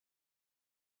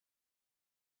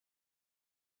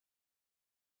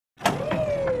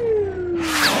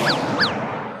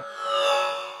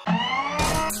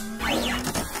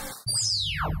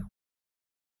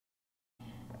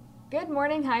Good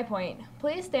morning, High Point.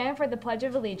 Please stand for the Pledge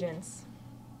of Allegiance.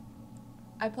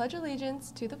 I pledge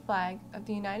allegiance to the flag of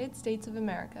the United States of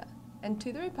America and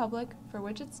to the republic for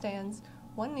which it stands,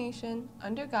 one nation,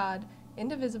 under God,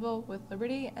 indivisible, with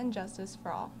liberty and justice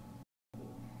for all.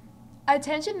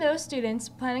 Attention those students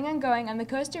planning on going on the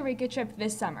Costa Rica trip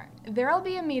this summer. There will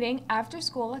be a meeting after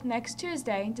school next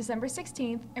Tuesday, December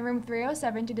 16th, in room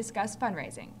 307 to discuss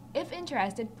fundraising. If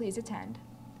interested, please attend.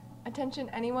 Attention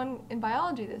anyone in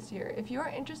biology this year. If you are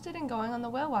interested in going on the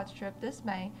whale watch trip this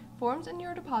May, forms and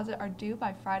your deposit are due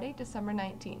by Friday, December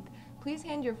 19th. Please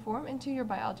hand your form into your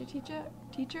biology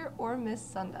teacher or Miss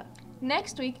Sunda.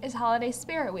 Next week is Holiday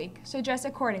Spirit Week, so dress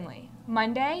accordingly.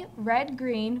 Monday, Red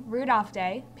Green Rudolph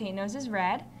Day, paint noses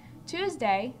red.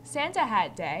 Tuesday, Santa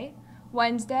Hat Day.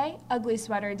 Wednesday, Ugly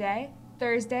Sweater Day.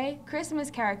 Thursday, Christmas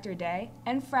Character Day.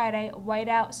 And Friday,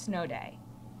 Whiteout Snow Day.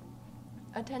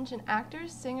 Attention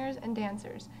actors, singers, and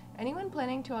dancers. Anyone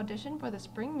planning to audition for the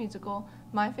spring musical,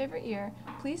 My Favorite Year,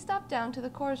 please stop down to the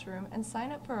chorus room and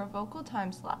sign up for a vocal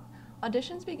time slot.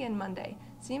 Auditions begin Monday.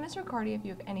 See Ms. Riccardi if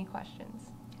you have any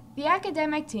questions. The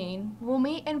academic team will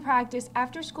meet and practice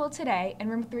after school today in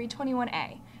room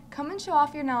 321A. Come and show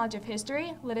off your knowledge of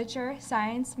history, literature,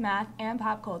 science, math, and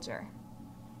pop culture.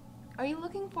 Are you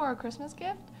looking for a Christmas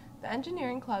gift? The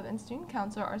Engineering Club and Student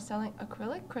Council are selling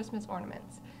acrylic Christmas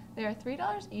ornaments. They are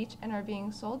 $3 each and are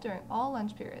being sold during all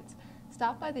lunch periods.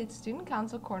 Stop by the Student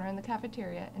Council corner in the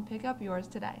cafeteria and pick up yours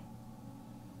today.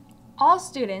 All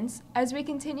students, as we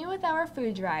continue with our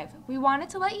food drive, we wanted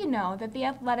to let you know that the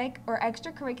athletic or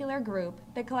extracurricular group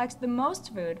that collects the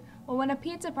most food will win a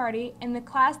pizza party, and the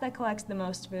class that collects the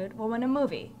most food will win a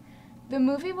movie. The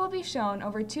movie will be shown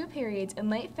over 2 periods in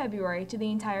late February to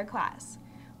the entire class.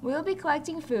 We will be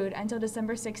collecting food until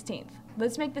December 16th.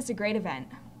 Let's make this a great event.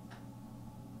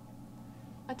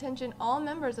 Attention all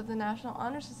members of the National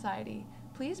Honor Society.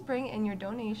 Please bring in your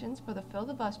donations for the Fill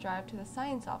the Bus drive to the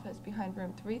Science Office behind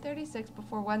room 336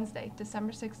 before Wednesday,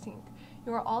 December 16th.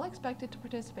 You are all expected to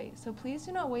participate, so please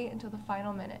do not wait until the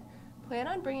final minute. Plan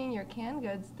on bringing your canned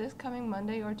goods this coming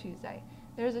Monday or Tuesday.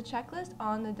 There is a checklist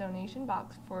on the donation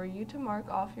box for you to mark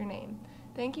off your name.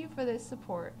 Thank you for this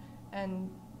support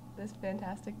and this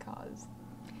fantastic cause.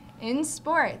 In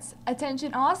sports,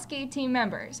 attention all skate team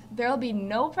members. There will be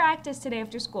no practice today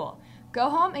after school. Go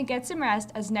home and get some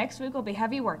rest, as next week will be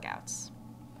heavy workouts.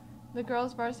 The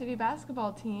girls' varsity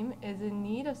basketball team is in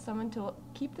need of someone to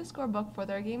keep the scorebook for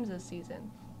their games this season.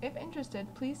 If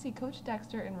interested, please see Coach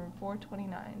Dexter in room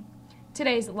 429.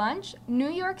 Today's lunch,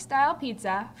 New York-style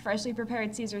pizza, freshly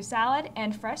prepared Caesar salad,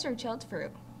 and fresh or chilled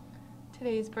fruit.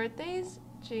 Today's birthdays,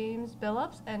 James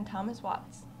Billups and Thomas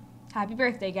Watts. Happy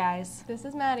birthday, guys. This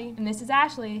is Maddie. And this is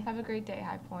Ashley. Have a great day,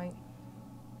 High Point.